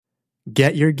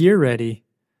Get your gear ready.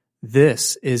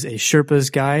 This is a Sherpa's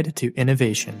Guide to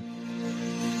Innovation.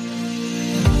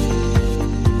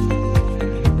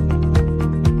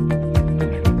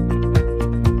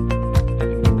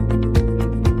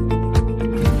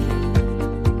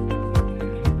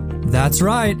 That's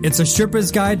right. It's a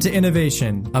Sherpa's Guide to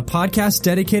Innovation, a podcast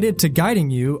dedicated to guiding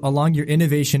you along your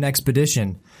innovation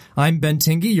expedition. I'm Ben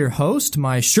Tingy, your host.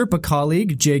 My Sherpa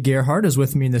colleague, Jay Gerhardt, is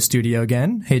with me in the studio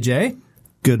again. Hey, Jay.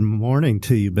 Good morning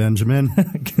to you, Benjamin.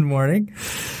 Good morning.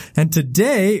 And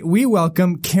today we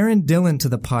welcome Karen Dillon to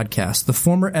the podcast, the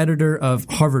former editor of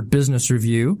Harvard Business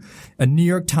Review, a New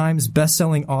York Times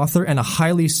bestselling author, and a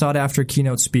highly sought-after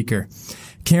keynote speaker.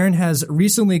 Karen has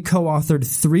recently co-authored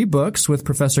 3 books with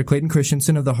Professor Clayton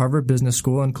Christensen of the Harvard Business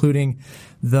School, including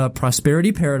The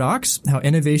Prosperity Paradox, How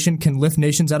Innovation Can Lift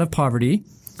Nations Out of Poverty,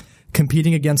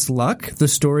 Competing Against Luck, The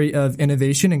Story of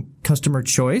Innovation and Customer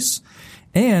Choice,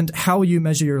 and How Will You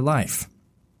Measure Your Life?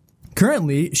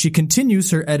 Currently, she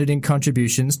continues her editing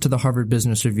contributions to the Harvard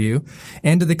Business Review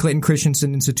and to the Clayton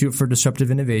Christensen Institute for Disruptive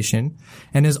Innovation,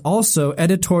 and is also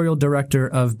editorial director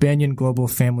of Banyan Global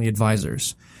Family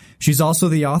Advisors. She's also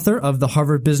the author of the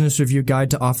Harvard Business Review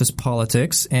Guide to Office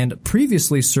Politics and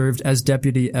previously served as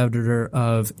deputy editor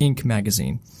of Inc.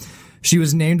 magazine. She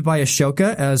was named by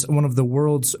Ashoka as one of the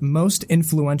world's most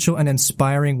influential and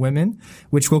inspiring women,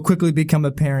 which will quickly become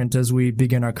apparent as we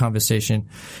begin our conversation.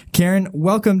 Karen,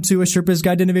 welcome to a Sherpa's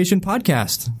Guide to Innovation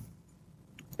podcast.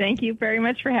 Thank you very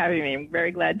much for having me. I'm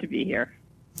very glad to be here.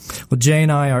 Well, Jay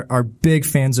and I are big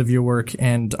fans of your work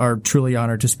and are truly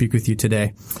honored to speak with you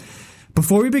today.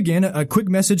 Before we begin, a quick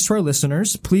message to our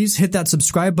listeners. Please hit that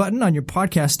subscribe button on your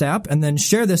podcast app and then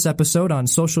share this episode on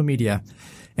social media.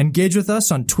 Engage with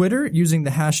us on Twitter using the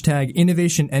hashtag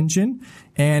InnovationEngine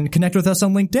and connect with us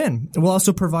on LinkedIn. We'll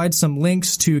also provide some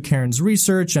links to Karen's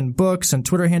research and books and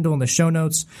Twitter handle in the show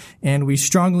notes, and we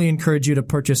strongly encourage you to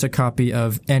purchase a copy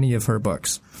of any of her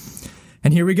books.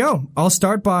 And here we go. I'll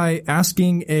start by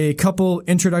asking a couple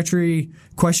introductory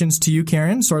questions to you,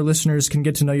 Karen, so our listeners can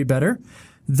get to know you better.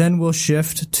 Then we'll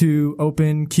shift to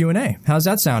open Q&A. How's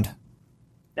that sound?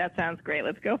 That sounds great.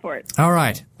 Let's go for it. All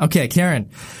right. Okay, Karen,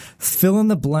 fill in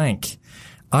the blank.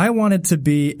 I wanted to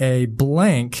be a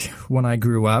blank when I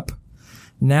grew up.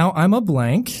 Now I'm a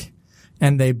blank,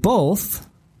 and they both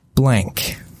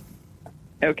blank.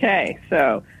 Okay,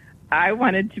 so I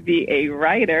wanted to be a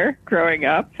writer growing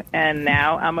up, and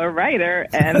now I'm a writer,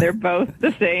 and they're both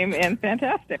the same and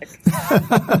fantastic.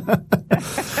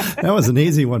 That was an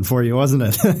easy one for you, wasn't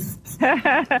it?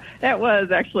 That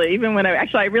was actually, even when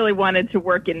I really wanted to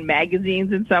work in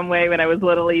magazines in some way when I was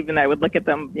little. Even I would look at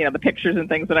them, the pictures and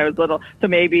things when I was little. So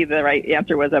maybe the right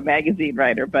answer was a magazine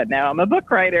writer, but now I'm a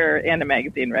book writer and a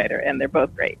magazine writer, and they're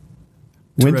both great.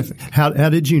 How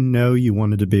did you know you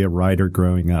wanted to be a writer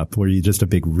growing up? Were you just a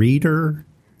big reader?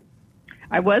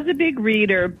 I was a big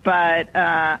reader, but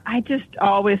I just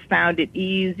always found it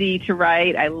easy to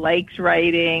write. I liked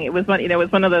writing. It was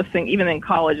one of those things. Even in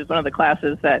college, it was one of the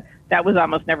classes that was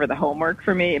almost never the homework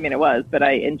for me. I mean, it was, but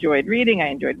I enjoyed reading. I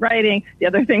enjoyed writing. The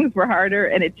other things were harder,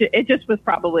 and it just was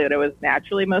probably what I was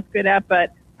naturally most good at.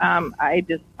 But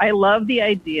I love the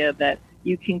idea that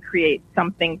you can create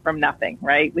something from nothing,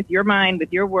 right? With your mind,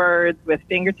 with your words, with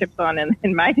fingertips on. And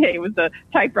in my day, it was a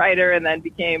typewriter and then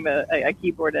became a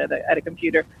keyboard at a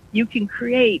computer. You can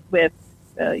create with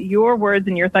your words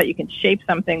and your thought. You can shape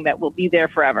something that will be there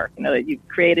forever. That you've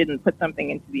created and put something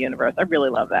into the universe. I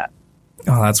really love that.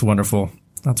 Oh, that's wonderful.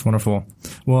 That's wonderful.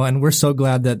 Well, and we're so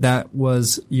glad that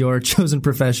was your chosen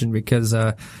profession because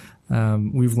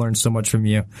we've learned so much from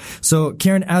you. So,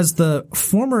 Karen, as the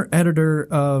former editor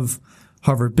of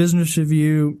Harvard Business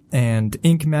Review and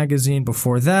Inc. magazine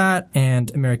before that, and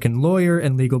American Lawyer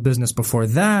and Legal Business before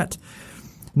that,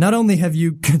 not only have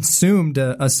you consumed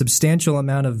a substantial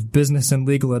amount of business and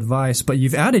legal advice, but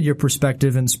you've added your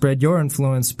perspective and spread your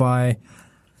influence by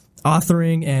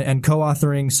authoring and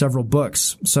co-authoring several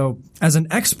books. So as an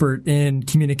expert in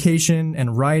communication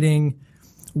and writing,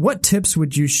 what tips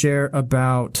would you share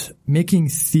about making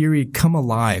theory come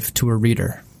alive to a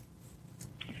reader?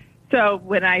 So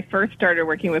when I first started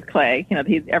working with Clay,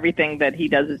 everything that he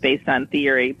does is based on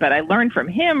theory, but I learned from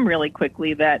him really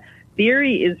quickly that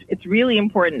it's really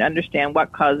important to understand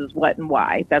what causes what and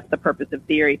why. That's the purpose of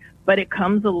theory, but it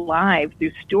comes alive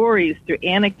through stories, through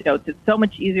anecdotes. It's so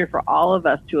much easier for all of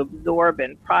us to absorb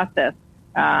and process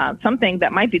something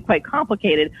that might be quite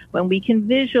complicated when we can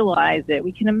visualize it,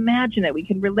 we can imagine it, we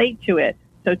can relate to it.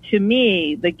 So to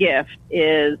me, the gift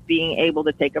is being able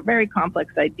to take a very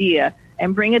complex idea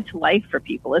and bring it to life for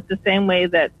people. It's the same way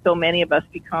that so many of us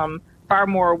become far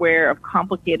more aware of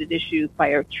complicated issues by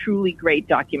a truly great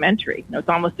documentary. It's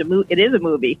almost it is a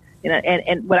movie.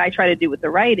 And what I try to do with the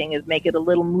writing is make it a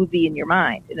little movie in your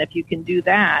mind. And if you can do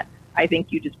that, I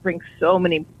think you just bring so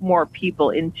many more people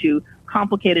into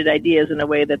complicated ideas in a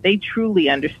way that they truly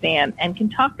understand and can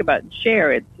talk about and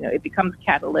share it. It becomes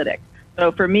catalytic.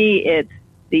 So for me, it's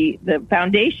the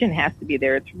foundation has to be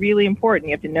there. It's really important.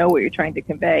 You have to know what you're trying to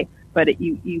convey, but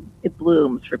it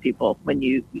blooms for people when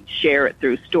you share it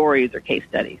through stories or case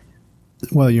studies.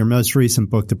 Well, your most recent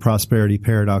book, The Prosperity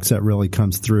Paradox, that really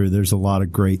comes through. There's a lot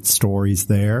of great stories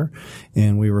there.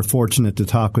 And we were fortunate to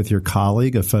talk with your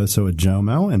colleague, Afoso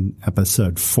Ajomo, in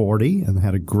episode 40 and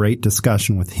had a great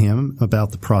discussion with him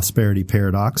about the prosperity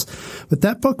paradox. But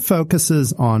that book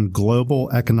focuses on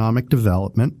global economic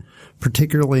development,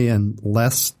 particularly in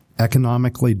less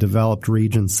economically developed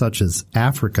regions such as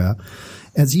Africa.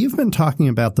 As you've been talking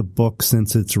about the book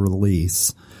since its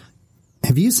release,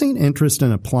 have you seen interest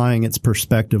in applying its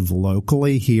perspective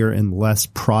locally here in less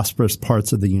prosperous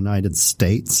parts of the United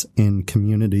States in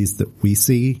communities that we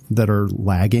see that are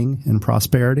lagging in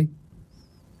prosperity?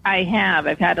 I have.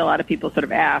 I've had a lot of people sort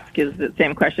of ask, is the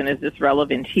same question, is this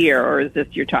relevant here? Or is this,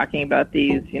 you're talking about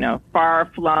these,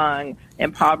 far-flung,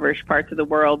 impoverished parts of the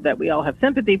world that we all have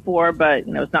sympathy for, but,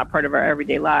 it's not part of our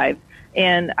everyday lives.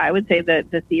 And I would say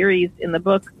that the theories in the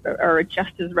book are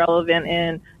just as relevant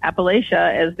in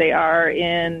Appalachia as they are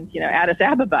in, Addis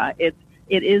Ababa. It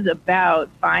is about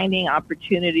finding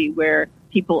opportunity where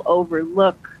people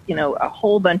overlook, a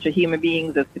whole bunch of human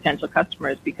beings as potential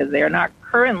customers because they are not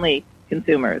currently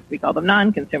consumers. We call them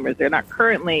non-consumers. They're not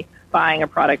currently buying a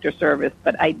product or service,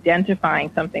 but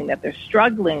identifying something that they're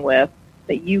struggling with,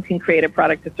 that you can create a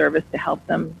product or service to help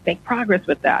them make progress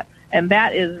with that. And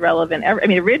that is relevant.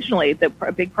 Originally,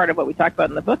 a big part of what we talk about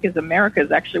in the book is America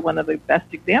is actually one of the best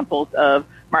examples of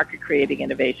market-creating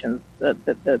innovations,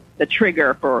 the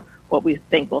trigger for what we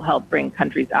think will help bring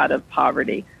countries out of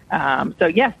poverty. So,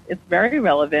 yes, it's very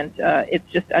relevant. It's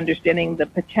just understanding the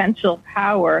potential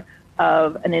power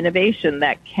of an innovation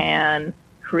that can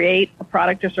create a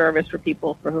product or service for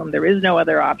people for whom there is no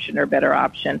other option or better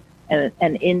option, and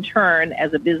in turn,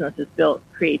 as a business is built,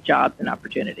 create jobs and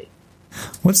opportunities.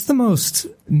 What's the most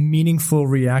meaningful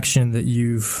reaction that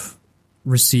you've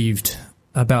received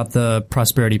about the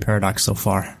prosperity paradox so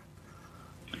far?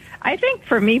 I think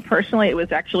for me personally, it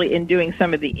was actually in doing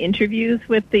some of the interviews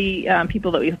with the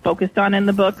people that we focused on in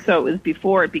the book. So it was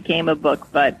before it became a book,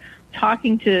 but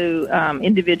talking to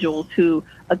individuals who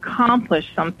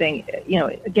accomplished something,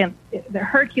 against the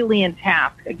Herculean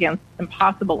task, against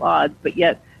impossible odds, but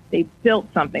yet they built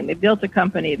something. They built a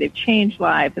company. They've changed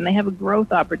lives, and they have a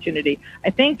growth opportunity. I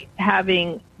think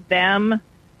having them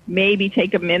maybe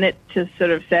take a minute to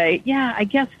sort of say, yeah, I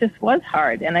guess this was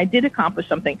hard, and I did accomplish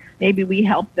something. Maybe we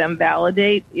helped them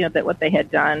validate, that what they had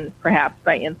done, perhaps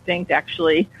by instinct,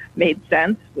 actually made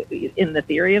sense in the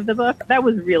theory of the book. That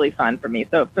was really fun for me.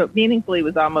 So meaningfully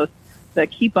was almost the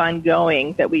keep on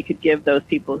going that we could give those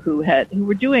people who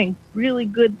were doing really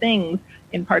good things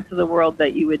in parts of the world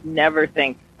that you would never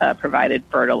think provided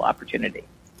fertile opportunity.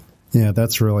 Yeah,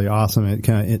 that's really awesome.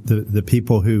 The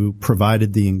people who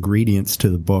provided the ingredients to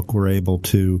the book were able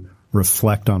to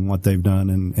reflect on what they've done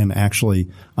and actually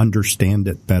understand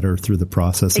it better through the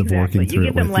process of working through it.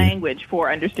 You give them language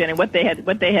for understanding what they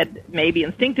had maybe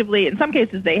instinctively. In some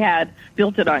cases, they had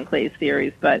built it on Clay's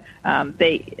theories, but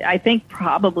I think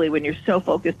probably when you're so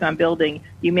focused on building,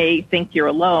 you may think you're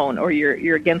alone or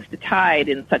you're against the tide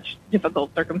in such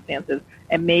difficult circumstances,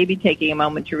 and maybe taking a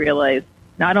moment to realize,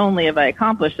 not only have I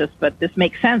accomplished this, but this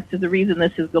makes sense to the reason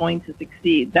this is going to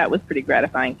succeed. That was pretty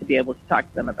gratifying to be able to talk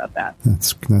to them about that.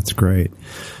 That's great.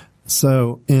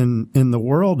 So in the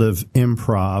world of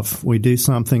improv, we do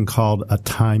something called a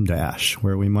time dash,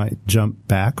 where we might jump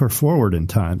back or forward in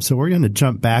time. So we're going to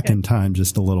jump back in time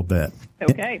just a little bit.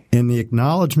 Okay. In the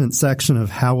acknowledgement section of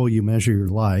How Will You Measure Your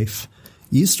Life,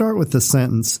 you start with the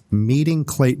sentence, "Meeting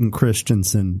Clayton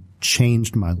Christensen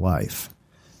changed my life."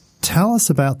 Tell us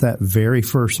about that very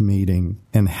first meeting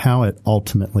and how it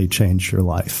ultimately changed your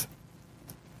life.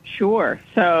 Sure.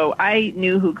 So I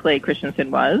knew who Clay Christensen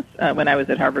was when I was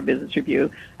at Harvard Business Review.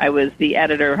 I was the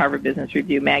editor of Harvard Business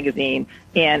Review magazine,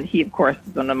 and he, of course,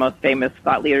 is one of the most famous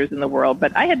thought leaders in the world,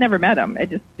 but I had never met him. I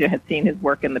just had seen his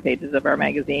work in the pages of our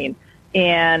magazine.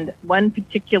 And one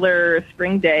particular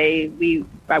spring day,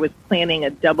 I was planning a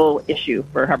double issue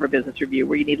for Harvard Business Review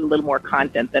where you need a little more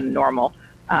content than normal.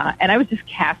 And I was just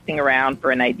casting around for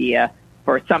an idea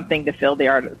for something to fill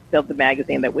the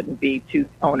magazine that wouldn't be too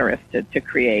onerous to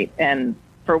create. And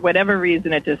for whatever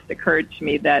reason, it just occurred to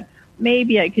me that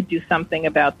maybe I could do something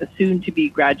about the soon-to-be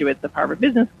graduates of Harvard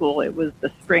Business School. It was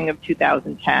the spring of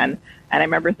 2010. And I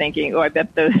remember thinking, I bet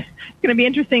it's going to be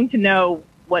interesting to know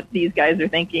what these guys are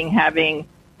thinking, having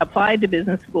applied to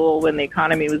business school when the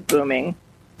economy was booming.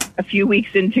 A few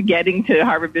weeks into getting to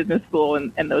Harvard Business School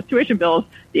and those tuition bills,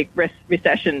 the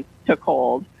recession took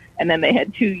hold. And then they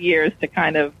had 2 years to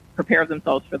kind of prepare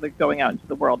themselves for going out into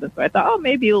the world. And so I thought,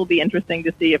 maybe it'll be interesting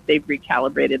to see if they've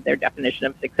recalibrated their definition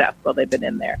of success while they've been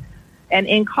in there. And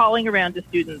in calling around to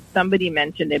students, somebody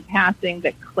mentioned in passing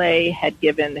that Clay had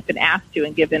been asked to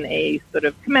and given a sort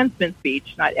of commencement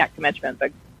speech, not at commencement,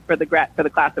 but for the class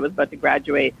that was about to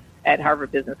graduate at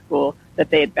Harvard Business School, that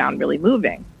they had found really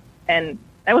moving. And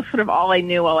that was sort of all I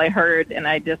knew, all I heard, and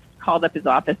I just called up his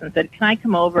office and said, can I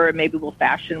come over and maybe we'll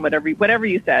fashion whatever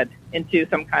you said into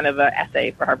some kind of an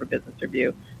essay for Harvard Business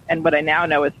Review. And what I now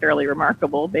know is fairly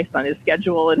remarkable based on his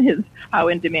schedule and how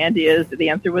in demand he is. The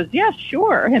answer was, yes,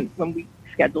 sure. And when we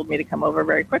scheduled me to come over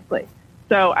very quickly.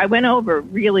 So I went over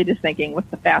really just thinking,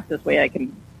 what's the fastest way I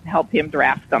can help him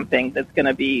draft something that's going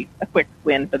to be a quick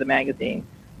win for the magazine.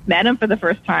 Met him for the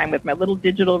first time with my little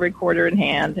digital recorder in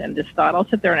hand and just thought I'll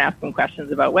sit there and ask him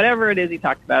questions about whatever it is he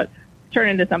talked about, turn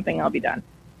into something, I'll be done.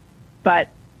 But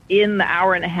in the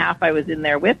hour and a half I was in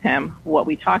there with him, what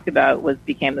we talked about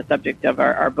became the subject of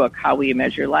our book, How We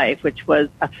Measure Life, which was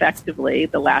effectively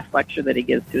the last lecture that he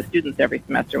gives to his students every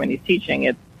semester when he's teaching.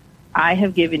 It's, I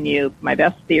have given you my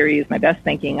best theories, my best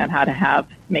thinking on how to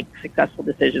make successful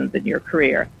decisions in your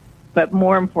career. But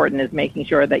more important is making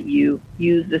sure that you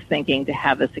use this thinking to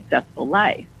have a successful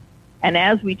life. And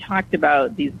as we talked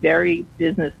about these very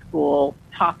business school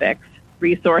topics,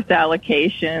 resource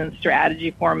allocation,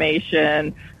 strategy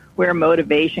formation, where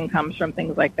motivation comes from,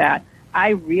 things like that,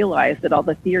 I realized that all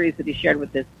the theories that he shared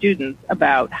with his students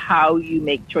about how you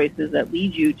make choices that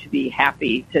lead you to be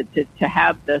happy, to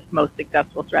have the most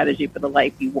successful strategy for the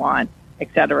life you want, et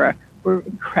cetera, were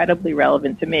incredibly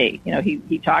relevant to me. You know,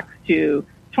 he talks to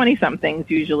 20-somethings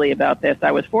usually about this.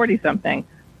 I was 40-something,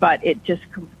 but it just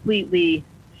completely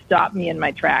stopped me in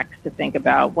my tracks to think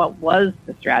about what was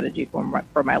the strategy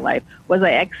for my life. Was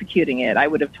I executing it? I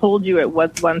would have told you it was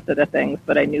one set of things,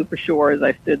 but I knew for sure as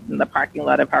I stood in the parking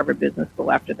lot of Harvard Business School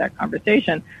after that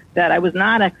conversation that I was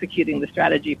not executing the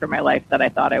strategy for my life that I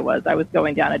thought I was. I was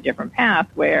going down a different path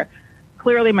where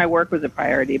clearly my work was a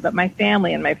priority, but my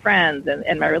family and my friends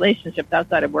and my relationships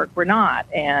outside of work were not.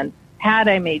 And had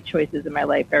I made choices in my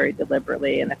life very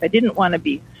deliberately, and if I didn't want to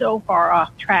be so far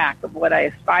off track of what I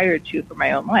aspired to for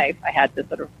my own life, I had to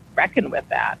sort of reckon with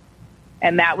that.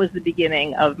 And that was the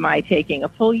beginning of my taking a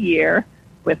full year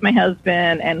with my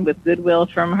husband and with goodwill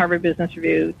from Harvard Business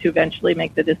Review to eventually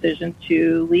make the decision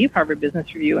to leave Harvard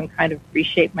Business Review and kind of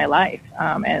reshape my life.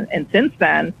 And since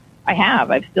then,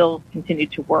 I've still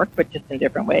continued to work, but just in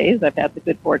different ways. I've had the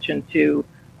good fortune to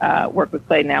work with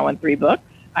Clay now on 3 books.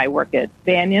 I work at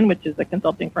Banyan, which is a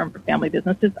consulting firm for family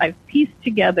businesses. I've pieced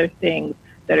together things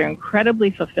that are incredibly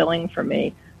fulfilling for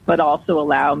me, but also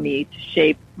allow me to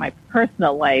shape my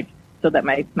personal life so that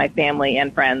my family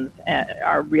and friends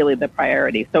are really the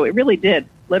priority. So it really did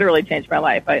literally change my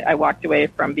life. I walked away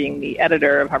from being the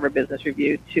editor of Harvard Business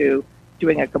Review to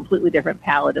doing a completely different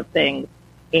palette of things,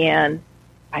 and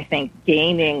I think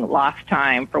gaining lost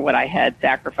time for what I had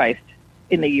sacrificed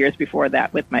in the years before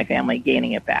that with my family,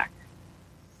 gaining it back.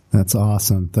 That's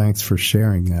awesome. Thanks for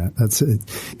sharing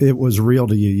that. It was real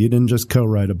to you. You didn't just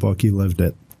co-write a book. You lived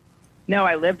it. No,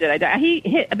 I lived it.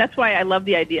 That's why I love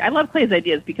the idea. I love Clay's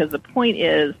ideas because the point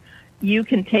is you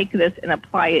can take this and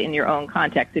apply it in your own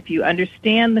context. If you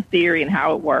understand the theory and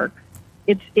how it works,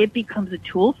 it becomes a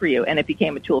tool for you, and it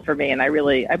became a tool for me. And I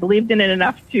believed in it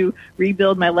enough to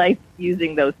rebuild my life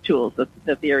using those tools,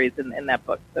 the theories in that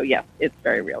book. So yes, it's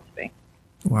very real to me.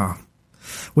 Wow.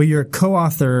 Well, your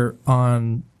co-author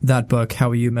on that book,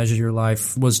 How You Measure Your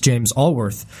Life, was James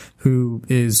Allworth, who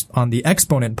is on the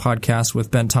Exponent podcast with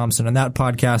Ben Thompson. And that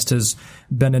podcast has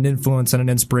been an influence and an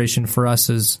inspiration for us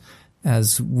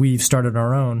as we've started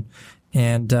our own.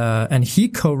 And he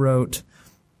co-wrote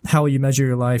How You Measure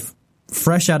Your Life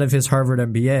fresh out of his Harvard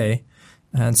MBA.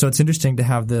 And so it's interesting to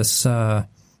have this, the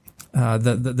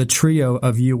trio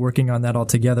of you working on that all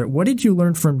together. What did you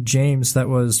learn from James that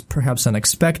was perhaps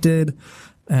unexpected?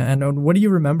 And what do you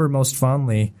remember most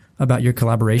fondly about your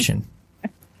collaboration?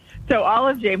 So all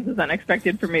of James was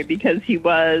unexpected for me because he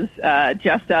was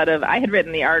just I had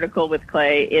written the article with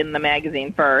Clay in the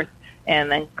magazine first,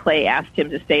 and then Clay asked him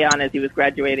to stay on as he was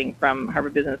graduating from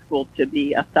Harvard Business School to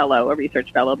be a fellow, a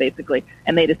research fellow, basically.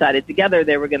 And they decided together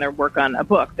they were going to work on a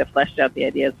book that fleshed out the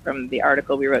ideas from the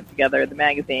article we wrote together in the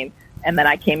magazine. And then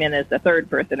I came in as the third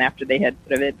person after they had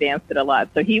sort of advanced it a lot.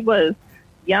 So he was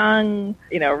young,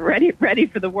 ready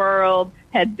for the world,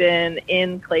 had been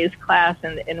in Clay's class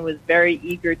and was very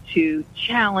eager to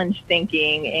challenge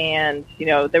thinking. And,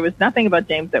 there was nothing about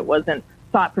James that wasn't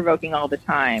thought-provoking all the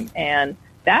time. And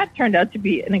that turned out to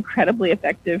be an incredibly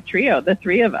effective trio, the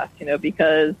three of us,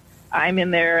 because I'm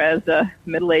in there as a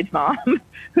middle-aged mom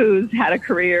who's had a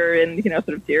career in, sort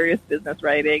of serious business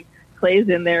writing. Clay's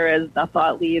in there as the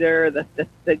thought leader,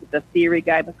 the theory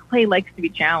guy, but Clay likes to be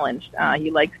challenged.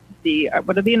 He likes to see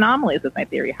what are the anomalies of my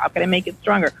theory? How can I make it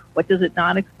stronger? What does it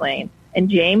not explain? And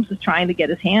James was trying to get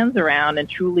his hands around and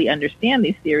truly understand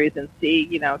these theories and see,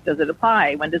 does it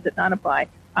apply? When does it not apply?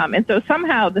 And so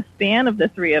somehow the span of the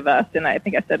three of us, and I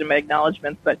think I said in my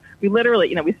acknowledgments, but we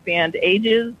literally, we spanned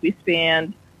ages, we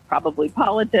spanned probably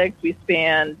politics, we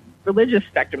spanned religious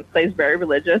spectrum. Clay's very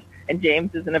religious, and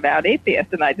James is an avowed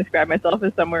atheist, and I describe myself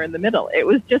as somewhere in the middle.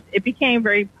 It became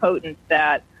very potent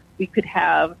that we could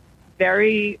have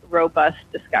very robust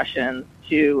discussions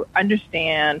to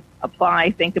understand,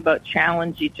 apply, think about,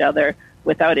 challenge each other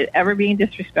without it ever being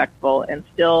disrespectful, and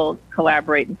still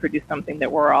collaborate and produce something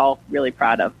that we're all really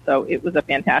proud of. So it was a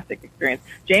fantastic experience.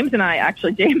 James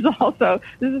also,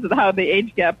 this is how the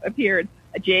age gap appeared.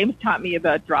 James taught me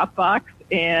about Dropbox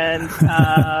and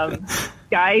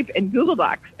Skype and Google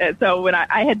Docs. And so when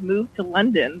I had moved to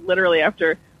London, literally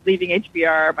after leaving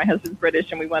HBR, my husband's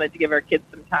British, and we wanted to give our kids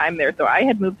some time there. So I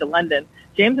had moved to London.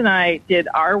 James and I did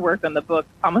our work on the book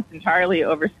almost entirely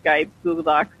over Skype, Google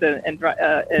Docs, and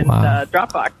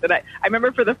Dropbox. And I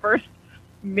remember for the first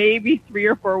maybe 3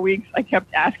 or 4 weeks, I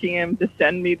kept asking him to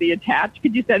send me the attached.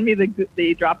 Could you send me the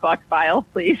Dropbox file,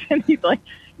 please? And he's like,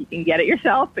 you can get it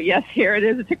yourself, but yes, here it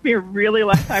is. It took me a really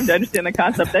long time to understand the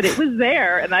concept that it was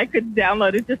there, and I could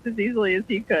download it just as easily as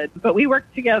he could. But we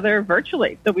worked together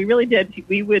virtually, so we really did.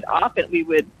 We would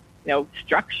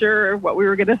structure what we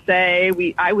were going to say.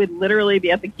 I would literally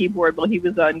be at the keyboard while he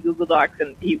was on Google Docs,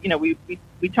 and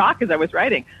we talk as I was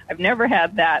writing. I've never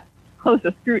had that close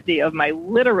a scrutiny of my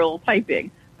literal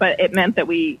typing, but it meant that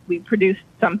we produced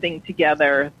something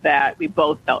together that we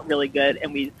both felt really good,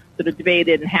 and we sort of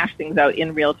debated and hashed things out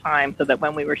in real time, so that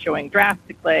when we were showing drafts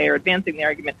to Clay or advancing the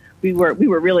argument, we were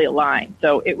really aligned.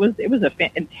 So it was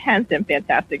intense and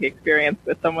fantastic experience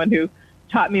with someone who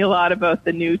taught me a lot about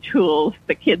the new tools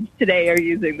the kids today are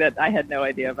using that I had no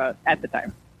idea about at the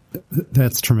time.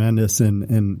 That's tremendous.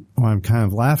 And why I'm kind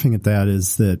of laughing at that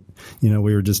is that, we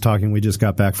were just talking, we just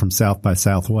got back from South by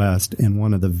Southwest, and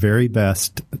one of the very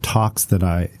best talks that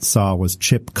I saw was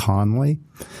Chip Conley,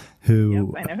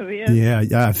 who, yep, I know who he is.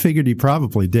 Yeah, I figured he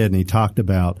probably did. And he talked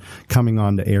about coming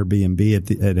on to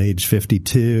Airbnb at age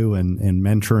 52 and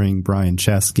mentoring Brian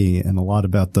Chesky, and a lot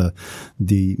about the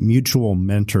mutual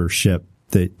mentorship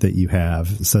that you have.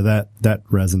 So that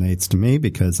resonates to me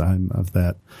because I'm of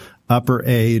that upper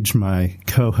age. My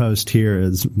co-host here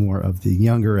is more of the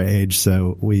younger age,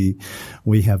 so we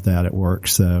have that at work.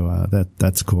 So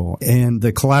that's cool. And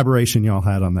the collaboration y'all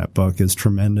had on that book is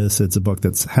tremendous. It's a book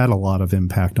that's had a lot of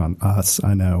impact on us.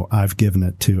 I know I've given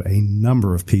it to a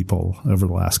number of people over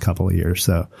the last couple of years,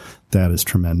 so that is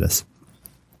tremendous.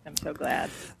 I'm so glad.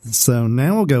 So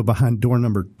now we'll go behind door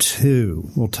number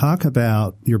 2. We'll talk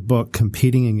about your book,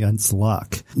 Competing Against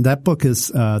Luck. That book is,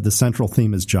 the central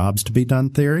theme is jobs to be done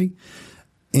theory.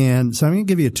 And so I'm going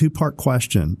to give you a 2-part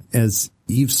question. As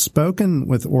you've spoken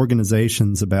with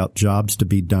organizations about jobs to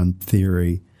be done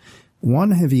theory,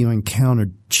 one, have you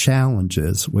encountered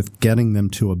challenges with getting them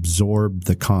to absorb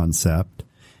the concept?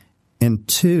 And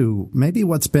 2, maybe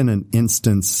what's been an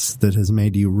instance that has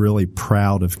made you really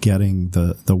proud of getting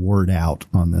the word out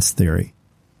on this theory?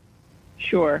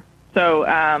 Sure. So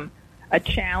a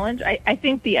challenge, I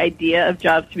think the idea of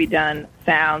jobs to be done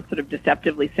sounds sort of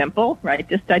deceptively simple, right?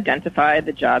 Just identify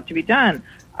the job to be done.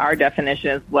 Our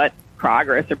definition is what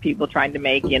progress are people trying to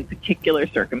make in particular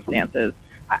circumstances.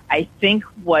 I think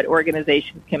what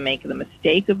organizations can make the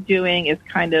mistake of doing is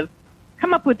kind of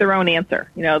come up with their own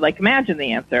answer. Like imagine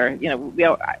the answer.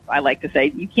 I like to say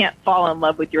you can't fall in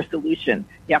love with your solution.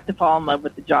 You have to fall in love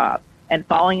with the job. And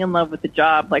falling in love with the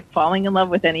job, like falling in love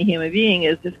with any human being,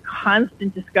 is this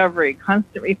constant discovery,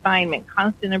 constant refinement,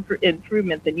 constant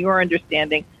improvements in your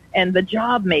understanding. And the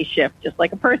job may shift, just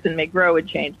like a person may grow and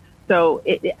change. So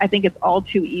I think it's all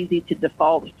too easy to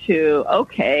default to,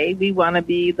 okay, we want to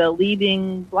be the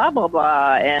leading blah, blah,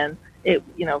 blah. And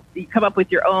you come up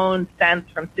with your own sense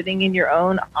from sitting in your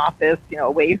own office,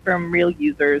 away from real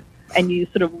users, and you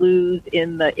sort of lose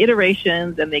in the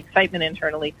iterations and the excitement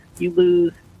internally. You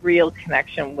lose real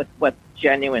connection with what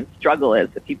genuine struggle is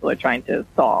that people are trying to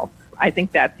solve. I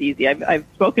think that's easy. I've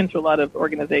spoken to a lot of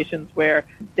organizations where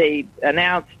they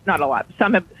announced, not a lot,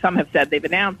 some have said they've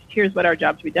announced, here's what our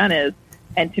job to be done is,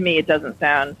 And to me, it doesn't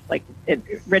sound like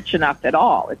rich enough at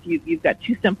all. If you've got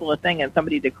too simple a thing and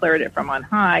somebody declared it from on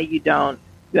high, you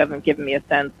haven't given me a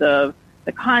sense of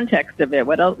the context of it.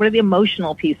 What are the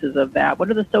emotional pieces of that?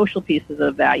 What are the social pieces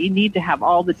of that? You need to have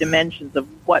all the dimensions of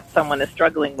what someone is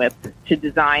struggling with to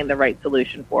design the right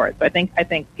solution for it. So I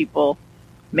think people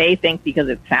may think because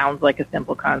it sounds like a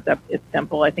simple concept, it's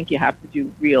simple. I think you have to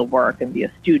do real work and be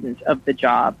a student of the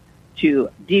job to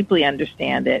deeply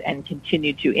understand it and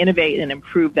continue to innovate and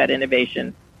improve that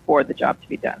innovation for the job to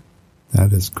be done.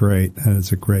 That is great. That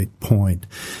is a great point.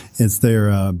 Is there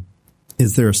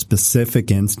a specific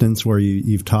instance where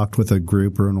you've talked with a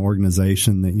group or an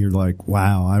organization that you're like,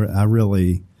 wow, I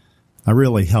really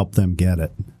helped them get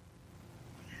it?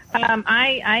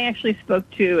 I actually spoke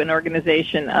to an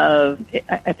organization of,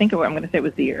 I think I'm going to say it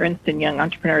was the Ernst & Young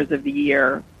Entrepreneurs of the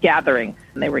Year gathering.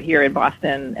 And they were here in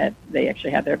Boston. They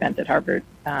actually had their event at Harvard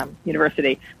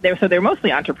University. They're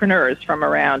mostly entrepreneurs from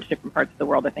around different parts of the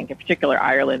world, I think in particular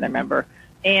Ireland, I remember.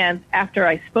 And after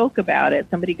I spoke about it,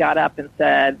 somebody got up and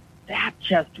said, that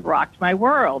just rocked my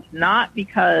world. Not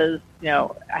because,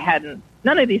 none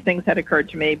of these things had occurred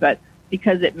to me, but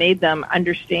because it made them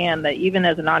understand that even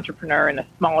as an entrepreneur in a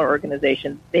smaller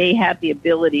organization, they had the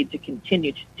ability to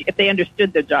continue to, if they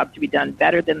understood their job to be done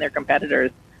better than their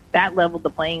competitors, that leveled the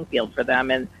playing field for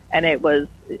them. And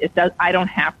I don't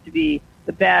have to be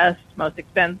the best, most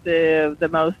expensive, the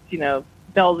most,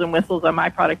 bells and whistles on my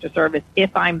product or service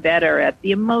if I'm better at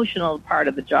the emotional part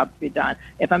of the job to be done,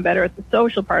 if I'm better at the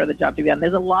social part of the job to be done.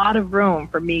 There's a lot of room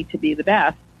for me to be the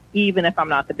best, even if I'm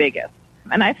not the biggest.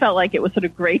 And I felt like it was sort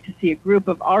of great to see a group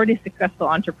of already successful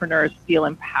entrepreneurs feel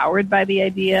empowered by the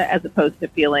idea as opposed to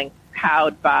feeling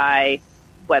cowed by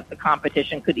what the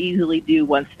competition could easily do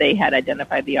once they had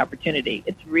identified the opportunity.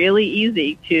 It's really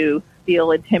easy to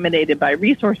feel intimidated by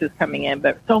resources coming in,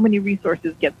 but so many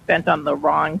resources get spent on the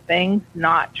wrong things,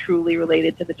 not truly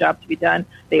related to the job to be done.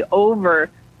 They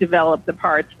overdevelop the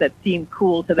parts that seem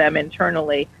cool to them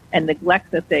internally and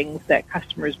neglect the things that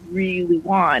customers really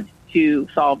want to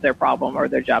solve their problem or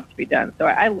their job to be done. So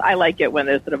I like it when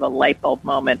there's sort of a light bulb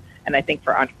moment, and I think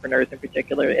for entrepreneurs in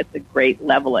particular, it's a great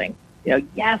leveling.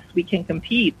 Yes, we can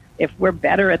compete. If we're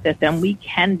better at this, then we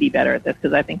can be better at this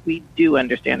because I think we do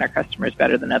understand our customers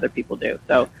better than other people do.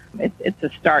 So it's a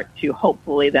start to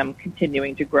hopefully them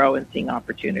continuing to grow and seeing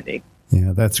opportunity.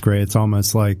 Yeah, that's great. It's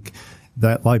almost like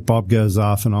that light bulb goes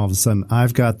off and all of a sudden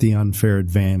I've got the unfair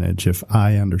advantage if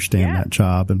I understand that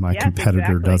job and my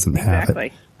competitor doesn't have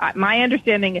it. My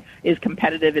understanding is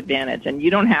competitive advantage, and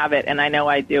you don't have it, and I know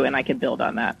I do, and I can build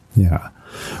on that. Yeah.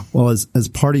 Well, as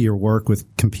part of your work with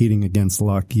competing against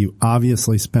luck, you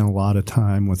obviously spent a lot of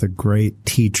time with a great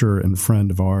teacher and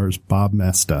friend of ours, Bob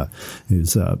Mesta,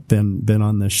 who's been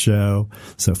on this show,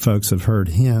 so folks have heard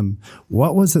him.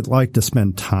 What was it like to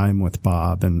spend time with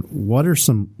Bob, and what are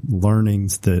some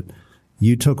learnings that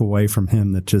you took away from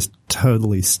him that just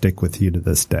totally stick with you to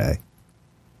this day?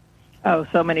 Oh,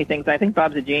 so many things. I think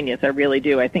Bob's a genius. I really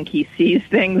do. I think he sees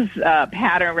things,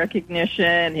 pattern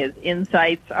recognition. His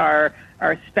insights are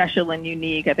special and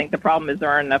unique. I think the problem is there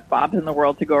aren't enough Bobs in the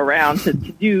world to go around to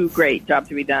do great job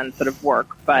to be done sort of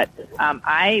work. But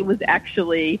I was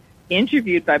actually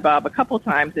interviewed by Bob a couple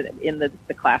times in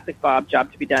the classic Bob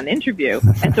job to be done interview.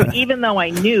 And so even though I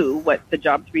knew what the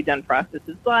job to be done process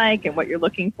is like and what you're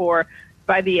looking for,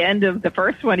 by the end of the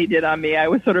first one he did on me, I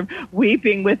was sort of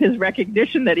weeping with his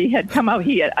recognition that he had come out.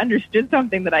 He had understood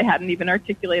something that I hadn't even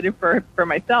articulated for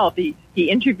myself. He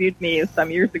interviewed me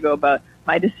some years ago about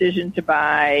my decision to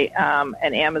buy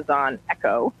an Amazon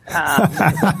Echo.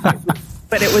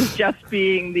 But it was just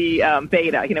being the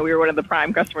beta. We were one of the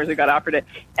prime customers who got offered it.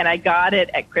 And I got it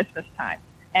at Christmas time.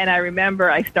 And I remember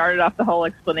I started off the whole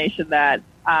explanation that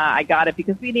I got it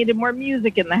because we needed more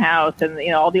music in the house, and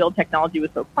all the old technology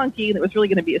was so clunky, and it was really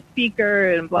going to be a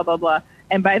speaker and blah blah blah.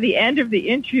 And by the end of the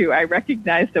interview, I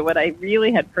recognized that what I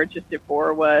really had purchased it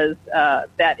for was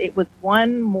that it was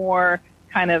one more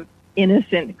kind of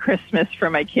innocent Christmas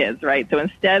for my kids, right? So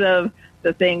instead of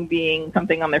the thing being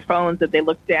something on their phones that they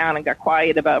looked down and got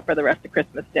quiet about for the rest of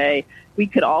Christmas Day, we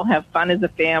could all have fun as a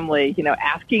family,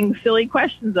 asking silly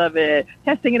questions of it,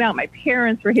 testing it out. My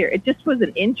parents were here. It just was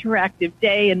an interactive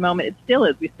day and moment. It still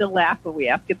is. We still laugh when we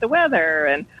ask it the weather.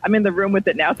 And I'm in the room with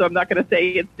it now, so I'm not going to say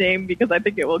its name because I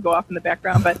think it will go off in the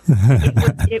background. But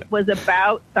it was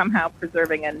about somehow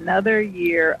preserving another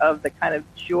year of the kind of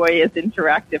joyous,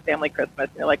 interactive family Christmas.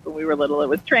 Like when we were little, it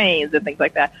was trains and things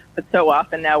like that. But so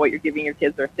often now what you're giving your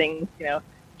kids are things,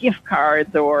 gift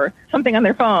cards or something on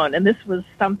their phone. And this was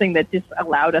something that just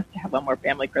allowed us to have one more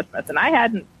family Christmas. And I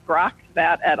hadn't grokked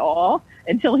that at all.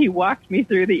 until he walked me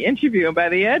through the interview. And by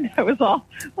the end, I was all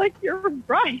like, you're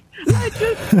right. I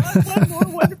just want one more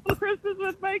wonderful Christmas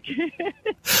with my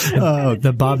kids. Oh,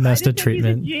 the Bob Mesta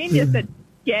treatment. He's a genius at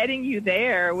getting you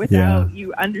there without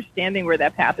you understanding where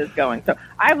that path is going. So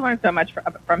I've learned so much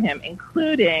from him,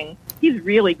 including he's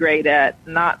really great at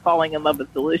not falling in love with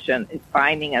the solution, is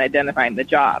finding and identifying the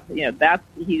job. We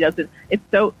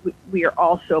are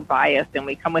all so biased, and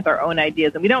we come with our own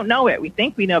ideas, and we don't know it. We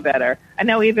think we know better. I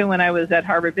know even when I was at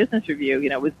Harvard Business Review,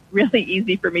 it was really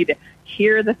easy for me to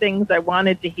hear the things I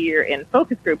wanted to hear in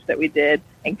focus groups that we did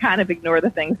and kind of ignore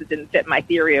the things that didn't fit my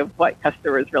theory of what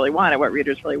customers really wanted, what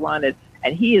readers really wanted.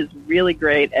 And he is really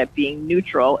great at being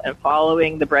neutral and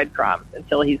following the breadcrumbs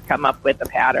until he's come up with a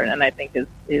pattern. And I think his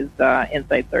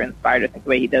insights are inspired. I think the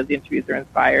way he does the interviews are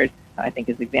inspired. I think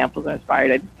his examples are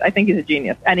inspired. I think he's a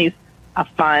genius. And he's a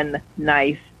fun,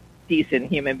 nice,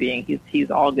 decent human being. He's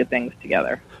all good things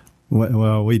together.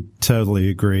 Well, we totally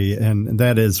agree. And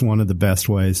that is one of the best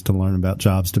ways to learn about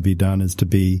jobs to be done, is to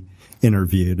be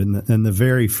interviewed. And the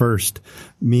very first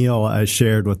meal I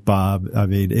shared with Bob, I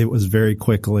mean, it was very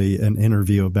quickly an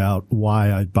interview about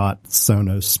why I bought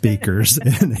Sonos speakers.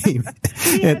 And he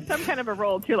has some kind of a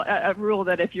rule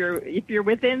that if you're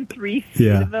within 3 feet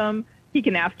of them, he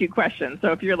can ask you questions.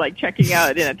 So if you're like checking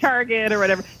out in a Target or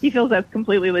whatever, he feels that's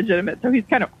completely legitimate. So he's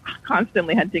kind of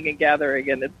constantly hunting and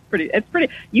gathering, and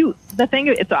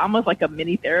it's almost like a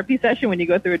mini therapy session when you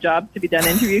go through a job to be done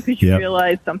interview, because you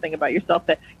realize something about yourself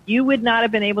that you would not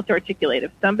have been able to articulate.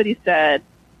 If somebody said,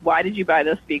 why did you buy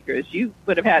those speakers? You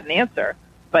would have had an answer,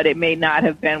 but it may not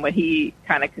have been what he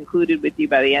kind of concluded with you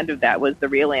by the end of that was the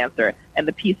real answer. And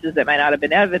the pieces that might not have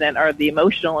been evident are the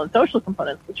emotional and social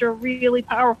components, which are really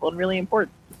powerful and really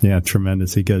important. Yeah,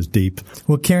 tremendous. He goes deep.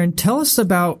 Well, Karen, tell us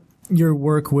about your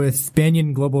work with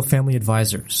Banyan Global Family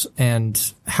Advisors,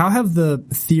 and how have the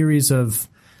theories of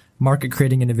market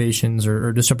creating innovations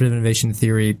or disruptive innovation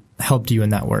theory helped you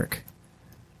in that work?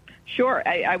 Sure.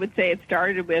 I would say it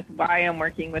started with why I'm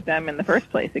working with them in the first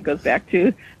place. It goes back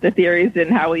to the theories and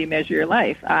how will you measure your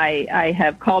life. I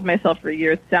have called myself for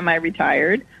years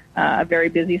semi-retired, a very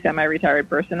busy semi-retired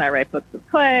person. I write books with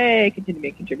Clay, continue to be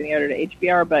a contributing editor to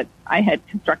HBR, but I had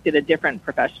constructed a different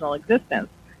professional existence.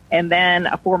 And then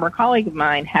a former colleague of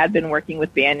mine had been working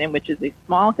with Banyan, which is a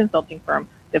small consulting firm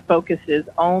that focuses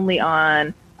only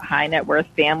on high net worth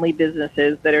family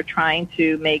businesses that are trying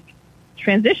to make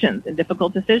transitions and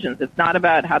difficult decisions. It's not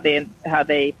about how they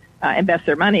invest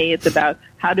their money. It's about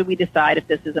how do we decide if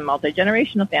this is a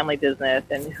multi-generational family business,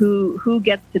 and who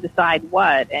gets to decide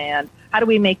what, and how do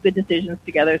we make good decisions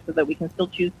together so that we can still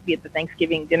choose to be at the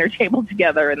Thanksgiving dinner table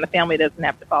together and the family doesn't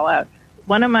have to fall out.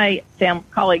 One of my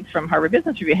colleagues from Harvard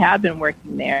Business Review had been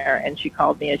working there, and she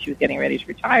called me as she was getting ready to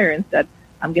retire and said,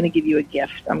 I'm going to give you a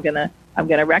gift. I'm going to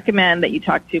recommend that you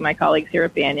talk to my colleagues here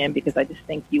at Banyan, because I just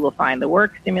think you will find the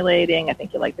work stimulating. I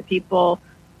think you like the people.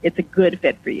 It's a good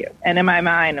fit for you. And in my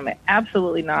mind, I'm like,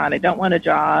 absolutely not. I don't want a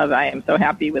job. I am so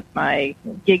happy with my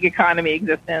gig economy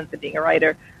existence and being a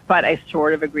writer. But I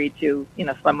sort of agreed to,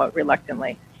 somewhat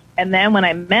reluctantly. And then when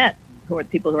I met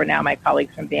people who are now my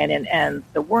colleagues from Banyan and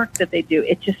the work that they do,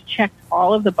 it just checked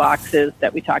all of the boxes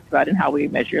that we talked about in how we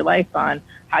measure your life, on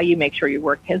how you make sure your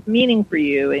work has meaning for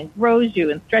you and grows you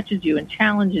and stretches you and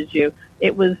challenges you.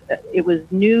 It was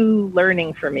new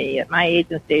learning for me at my age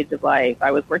and stage of life.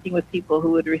 I was working with people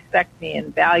who would respect me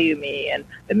and value me, and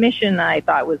the mission I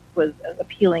thought was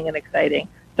appealing and exciting.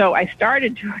 So I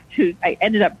I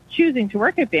ended up choosing to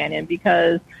work at Banyan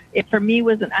because it for me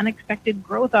was an unexpected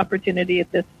growth opportunity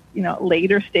at this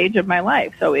later stage of my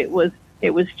life. So it was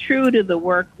true to the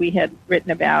work we had written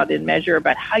about and measure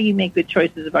about how you make good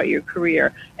choices about your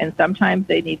career. And sometimes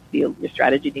your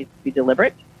strategy needs to be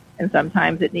deliberate, and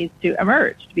sometimes it needs to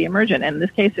be emergent. And in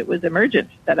this case, it was emergent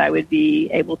that I would be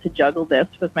able to juggle this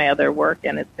with my other work,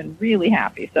 and it's been really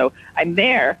happy. So I'm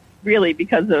there really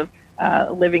because of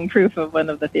living proof of one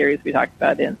of the theories we talked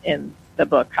about in the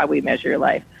book, How We Measure Your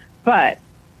Life. But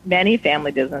many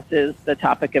family businesses, the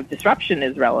topic of disruption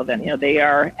is relevant. They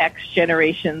are X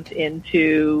generations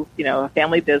into, a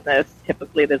family business.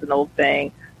 Typically, there's an old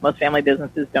saying, most family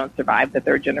businesses don't survive the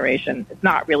third generation. It's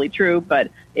not really true,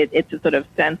 but it's a sort of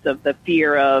sense of the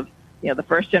fear of, the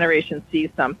first generation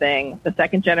sees something, the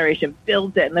second generation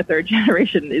builds it, and the third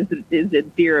generation is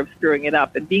in fear of screwing it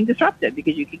up and being disrupted,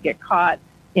 because you could get caught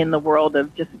in the world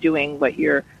of just doing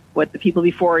what the people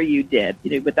before you did,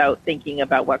 without thinking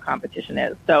about what competition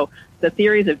is. So the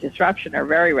theories of disruption are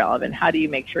very relevant. How do you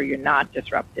make sure you're not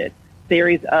disrupted?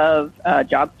 Theories of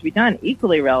jobs to be done,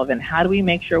 equally relevant. How do we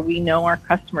make sure we know our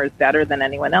customers better than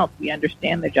anyone else? We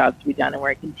understand the jobs to be done, and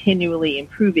we're continually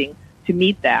improving to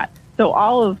meet that. So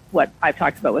all of what I've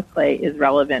talked about with Clay is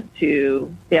relevant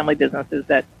to family businesses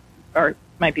that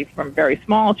might be from very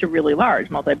small to really large,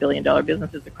 multi-billion-dollar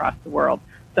businesses across the world.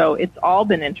 So it's all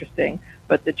been interesting.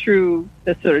 But the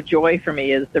sort of joy for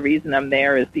me is the reason I'm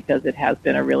there is because it has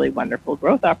been a really wonderful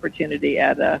growth opportunity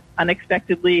at an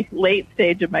unexpectedly late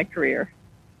stage of my career.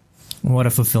 What a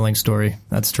fulfilling story.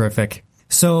 That's terrific.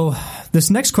 So this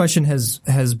next question has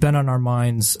been on our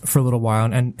minds for a little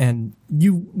while, and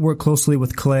you work closely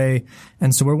with Clay,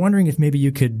 and so we're wondering if maybe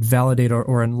you could validate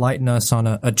or enlighten us on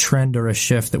a trend or a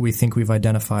shift that we think we've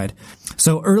identified.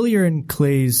 So earlier in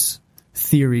Clay's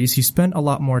theories, he spent a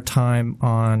lot more time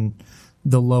on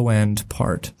the low-end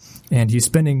part, and he's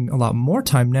spending a lot more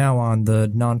time now on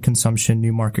the non-consumption,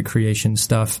 new market creation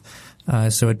stuff.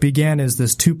 So it began as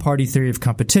this two-party theory of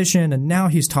competition, and now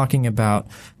he's talking about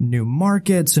new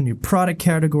markets and new product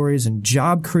categories and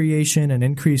job creation and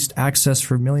increased access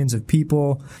for millions of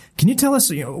people. Can you tell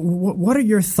us, what are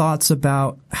your thoughts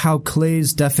about how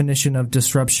Clay's definition of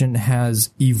disruption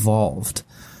has evolved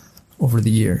over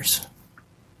the years?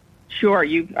 Sure.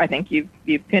 I think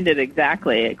you've pinned it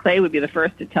exactly. Clay would be the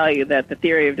first to tell you that the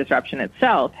theory of disruption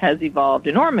itself has evolved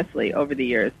enormously over the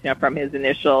years, from his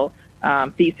initial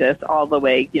thesis all the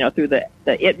way, through the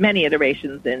many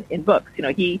iterations in books.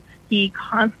 He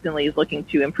constantly is looking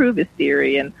to improve his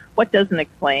theory and what doesn't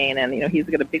explain. And, he's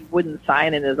got a big wooden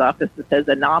sign in his office that says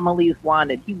anomalies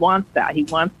wanted. He wants that. He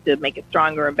wants to make it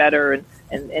stronger and better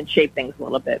and shape things a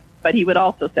little bit. But he would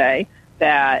also say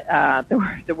that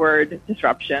the word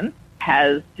disruption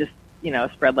has just,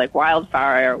 spread like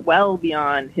wildfire well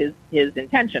beyond his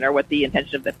intention or what the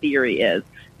intention of the theory is.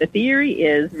 The theory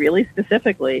is really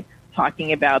specifically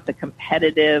talking about the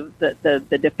competitive,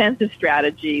 the defensive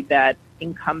strategy that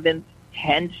incumbents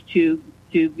tend to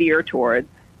veer towards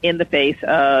in the face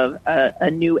of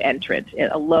a new entrant,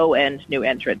 a low-end new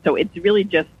entrant. So it's really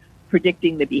just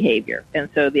predicting the behavior. And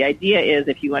so the idea is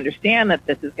if you understand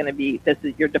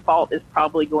that your default is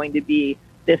probably going to be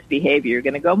this behavior, you're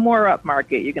going to go more up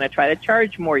market, you're going to try to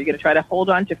charge more, you're going to try to hold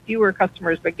on to fewer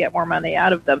customers but get more money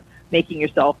out of them, making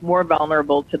yourself more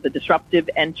vulnerable to the disruptive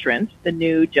entrant, the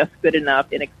new, just good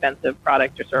enough, inexpensive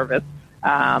product or service.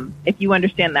 If you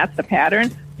understand that's the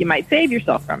pattern, you might save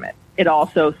yourself from it. It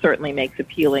also certainly makes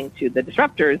appealing to the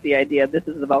disruptors the idea this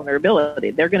is the vulnerability.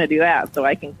 They're going to do that, so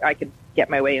I can get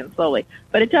my way in slowly.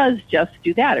 But it does just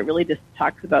do that. It really just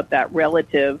talks about that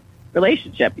relative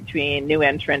relationship between new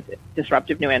entrant,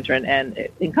 disruptive new entrant, and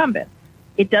incumbent.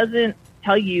 It doesn't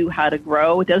tell you how to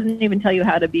grow. It doesn't even tell you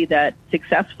how to be that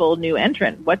successful new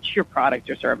entrant. What's your product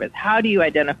or service? How do you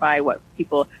identify what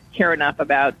people care enough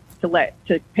about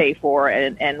to pay for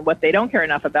and what they don't care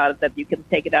enough about that you can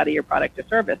take it out of your product or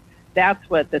service? That's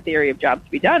what the theory of jobs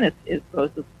to be done is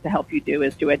supposed to help you do,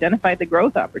 is to identify the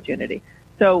growth opportunity.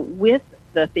 So with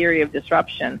the theory of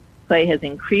disruption, Clay has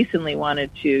increasingly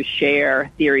wanted to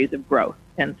share theories of growth.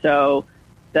 And so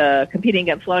the competing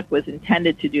against luck was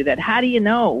intended to do that. How do you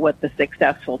know what the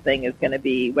successful thing is going to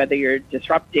be, whether you're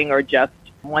disrupting or just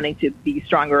wanting to be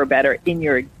stronger or better in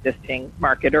your existing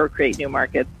market or create new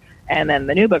markets? And then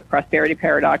the new book, Prosperity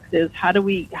Paradox, is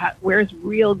where's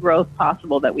real growth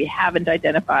possible that we haven't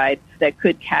identified that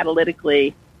could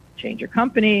catalytically change your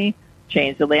company,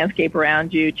 change the landscape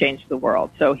around you, change the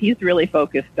world. So he's really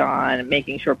focused on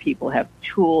making sure people have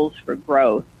tools for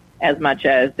growth as much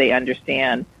as they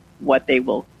understand what they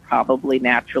will probably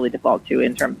naturally default to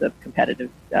in terms of competitive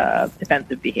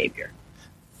defensive behavior.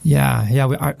 Yeah.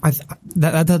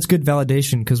 That's good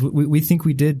validation because we think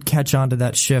we did catch on to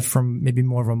that shift from maybe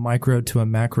more of a micro to a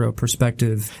macro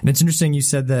perspective. And it's interesting you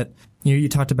said that, you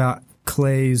talked about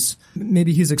Clay's,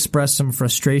 maybe he's expressed some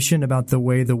frustration about the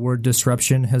way the word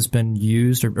disruption has been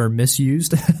used or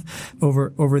misused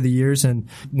over the years. And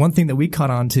one thing that we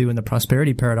caught on to in the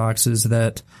Prosperity Paradox is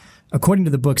that according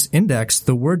to the book's index,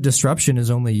 the word disruption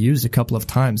is only used a couple of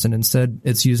times, and instead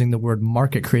it's using the word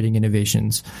market-creating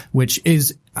innovations, which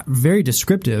is very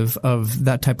descriptive of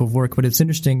that type of work. But it's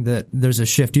interesting that there's a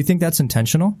shift. Do you think that's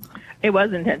intentional? It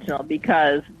was intentional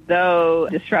because though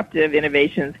disruptive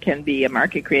innovations can be a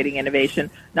market-creating innovation,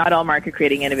 not all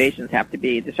market-creating innovations have to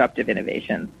be disruptive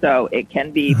innovations. So it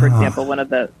can be, for example, one of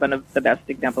the best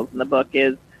examples in the book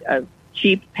is a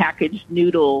cheap packaged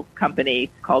noodle company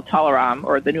called Tolaram,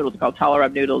 or the noodles called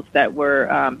Tolaram noodles that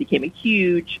became a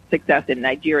huge success in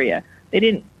Nigeria. They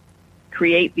didn't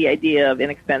create the idea of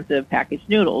inexpensive packaged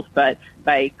noodles, but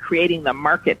by creating the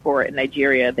market for it in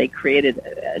Nigeria, they created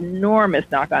enormous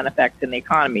knock-on effects in the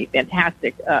economy,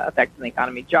 fantastic effects in the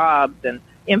economy, jobs and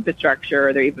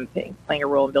infrastructure. They're even playing a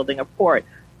role in building a port.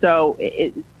 So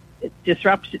it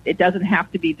disrupts. It doesn't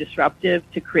have to be disruptive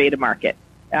to create a market.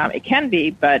 It can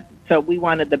be, but so we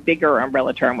wanted the bigger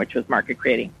umbrella term, which was market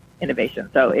creating innovation.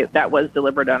 So that was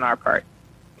deliberate on our part.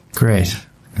 Great.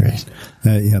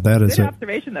 That is good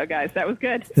observation, though, guys. That was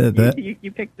good.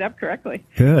 You picked it up correctly.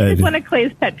 Good. It's one of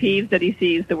Clay's pet peeves that he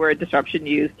sees the word disruption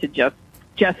used to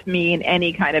just mean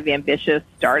any kind of ambitious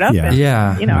startup.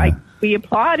 Yeah. And, we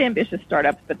applaud ambitious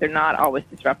startups, but they're not always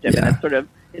disruptive, and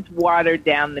it's watered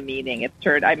down the meaning. It's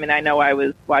turned. I mean, I know I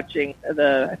was watching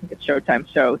I think it's Showtime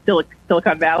show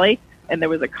Silicon Valley. And there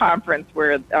was a conference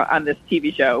where on this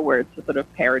TV show where it's a sort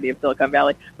of parody of Silicon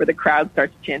Valley, where the crowd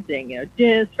starts chanting,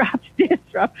 disrupt. I'm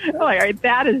like, all right,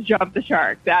 that has jumped the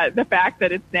shark. That the fact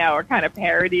that it's now a kind of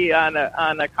parody on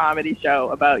a comedy show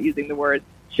about using the word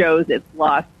shows it's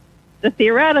lost the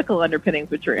theoretical underpinnings,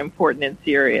 which are important and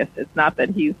serious. It's not that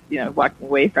he's walking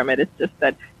away from it. It's just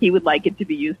that he would like it to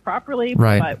be used properly.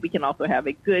 Right. But we can also have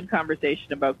a good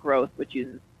conversation about growth, which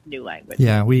uses new language.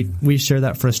 Yeah, we share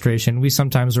that frustration. We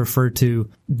sometimes refer to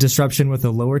disruption with a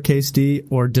lowercase d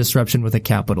or disruption with a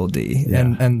capital D,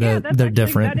 and they're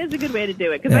different. That is a good way to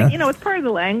do it, because it's part of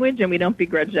the language, and we don't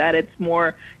begrudge that. It's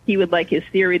more he would like his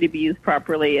theory to be used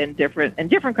properly in different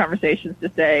conversations to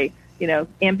say,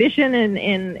 ambition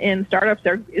in startups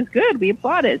is good. We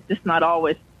applaud it. It's just not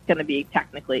always going to be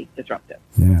technically disruptive.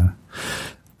 Yeah.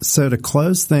 So to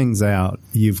close things out,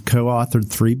 you've co-authored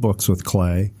 3 books with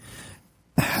Clay.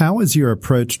 How has your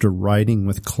approach to writing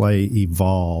with Clay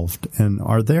evolved? And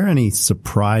are there any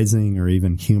surprising or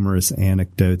even humorous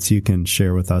anecdotes you can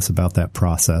share with us about that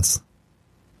process?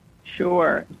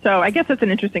 Sure. So I guess that's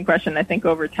an interesting question. I think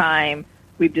over time,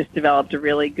 we've just developed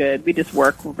we just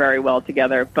work very well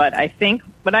together. But I think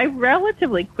what I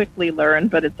relatively quickly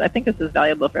learned, but I think this is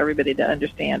valuable for everybody to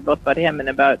understand, both about him and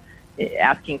about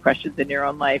asking questions in your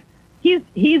own life.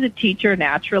 He's a teacher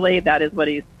naturally. That is what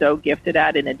he's so gifted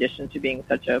at, in addition to being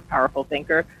such a powerful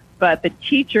thinker. But the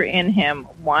teacher in him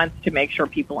wants to make sure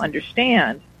people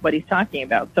understand what he's talking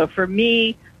about. So for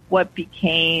me, what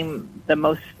became the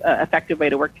most effective way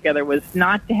to work together was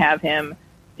not to have him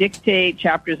dictate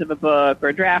chapters of a book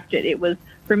or draft it. It was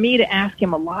for me to ask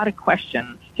him a lot of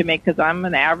questions because I'm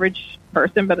an average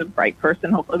person, but a bright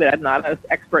person, hopefully, but I'm not an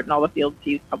expert in all the fields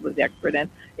he's probably the expert in.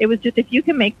 It was just, if you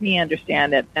can make me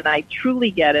understand it and I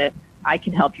truly get it, I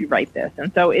can help you write this.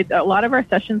 And so a lot of our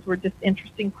sessions were just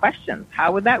interesting questions.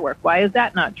 How would that work? Why is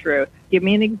that not true? Give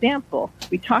me an example.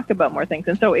 We talked about more things.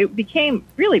 And so it became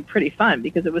really pretty fun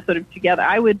because it was sort of together.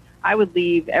 I would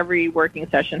leave every working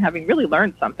session having really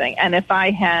learned something. And if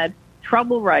I had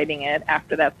trouble writing it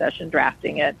after that session,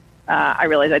 drafting it, I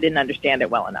realized I didn't understand it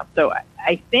well enough. So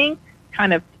I think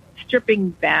kind of stripping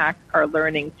back our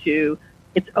learning to,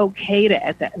 it's okay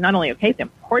to, not only okay, it's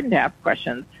important to ask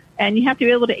questions, and you have to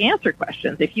be able to answer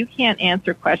questions. If you can't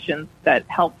answer questions that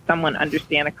help someone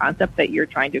understand a concept that you're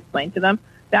trying to explain to them,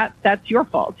 that's your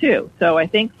fault too. So I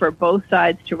think for both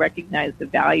sides to recognize the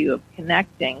value of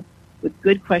connecting with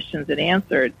good questions and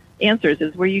answers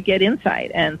is where you get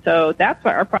insight. And so that's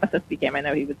what our process became. I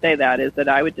know he would say that, is that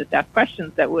I would just ask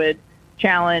questions that would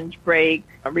challenge, break,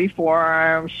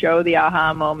 reform, show the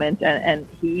aha moment, and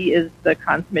he is the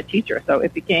consummate teacher. So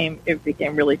it became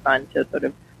really fun to sort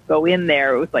of go in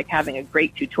there. It was like having a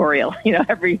great tutorial,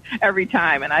 every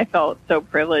time. And I felt so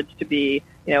privileged to be,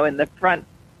 in the front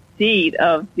seat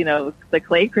of, the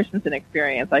Clay Christensen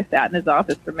experience. I sat in his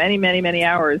office for many, many, many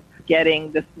hours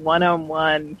getting this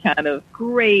one-on-one kind of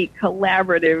great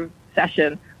collaborative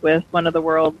session with one of the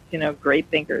world's, great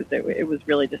thinkers. It was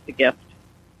really just a gift.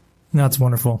 That's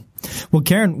wonderful. Well,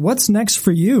 Karen, what's next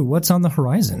for you? What's on the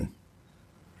horizon?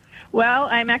 Well,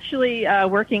 I'm actually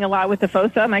working a lot with the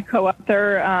FOSA, my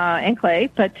co-author, and Clay,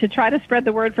 but to try to spread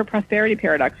the word for prosperity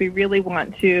paradox. We really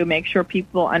want to make sure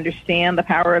people understand the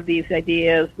power of these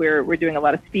ideas. We're doing a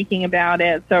lot of speaking about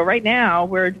it. So right now,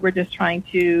 we're just trying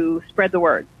to spread the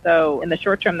word. So in the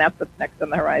short term, that's what's next on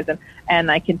the horizon. And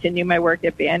I continue my work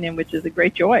at Banyan, which is a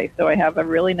great joy. So I have a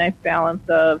really nice balance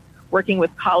of working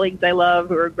with colleagues I love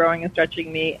who are growing and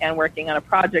stretching me, and working on a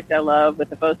project I love with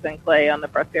the FOSA and Clay on the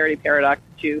prosperity paradox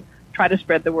to try to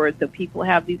spread the word so people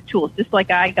have these tools. Just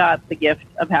like I got the gift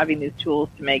of having these tools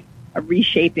to make a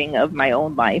reshaping of my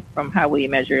own life from how will you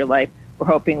measure your life, we're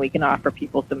hoping we can offer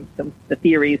people some the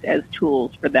theories as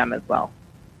tools for them as well.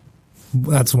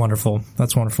 That's wonderful.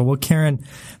 That's wonderful. Well, Karen,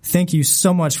 thank you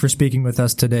so much for speaking with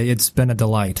us today. It's been a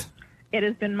delight. It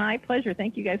has been my pleasure.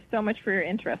 Thank you guys so much for your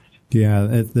interest.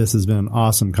 Yeah, this has been an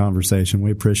awesome conversation.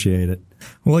 We appreciate it.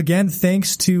 Well, again,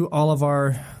 thanks to all of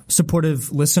our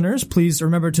supportive listeners. Please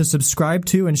remember to subscribe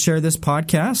to and share this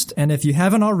podcast. And if you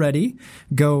haven't already,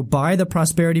 go buy The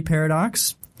Prosperity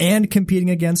Paradox and Competing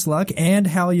Against Luck and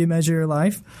How You Measure Your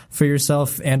Life for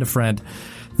yourself and a friend.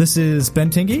 This is Ben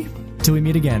Tingey. Till we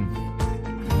meet again.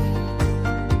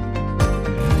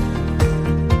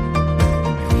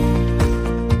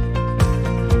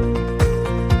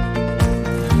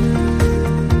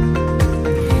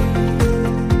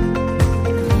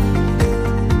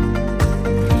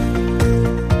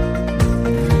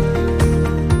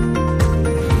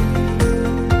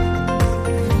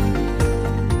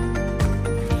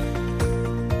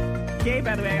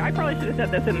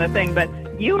 This in the thing, but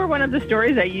you were one of the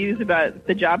stories I use about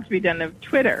the job to be done of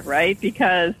Twitter, right?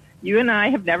 Because you and I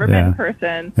have never met in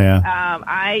person.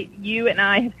 You and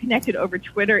I have connected over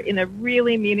Twitter in a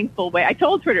really meaningful way. I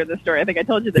told Twitter the story. I think I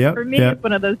told you that for me, it's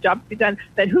one of those jobs to be done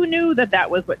that who knew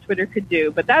that was what Twitter could do.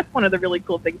 But that's one of the really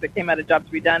cool things that came out of Job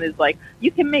to be Done is like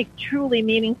you can make truly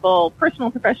meaningful personal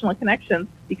and professional connections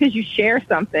because you share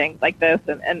something like this.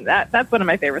 And that's one of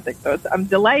my favorite things. So I'm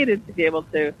delighted to be able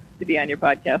to be on your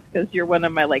podcast because you're one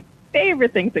of my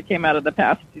favorite things that came out of the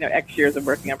past, X years of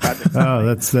working on projects. Oh,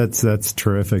 that's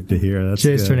terrific to hear. That's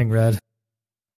Jay's turning red.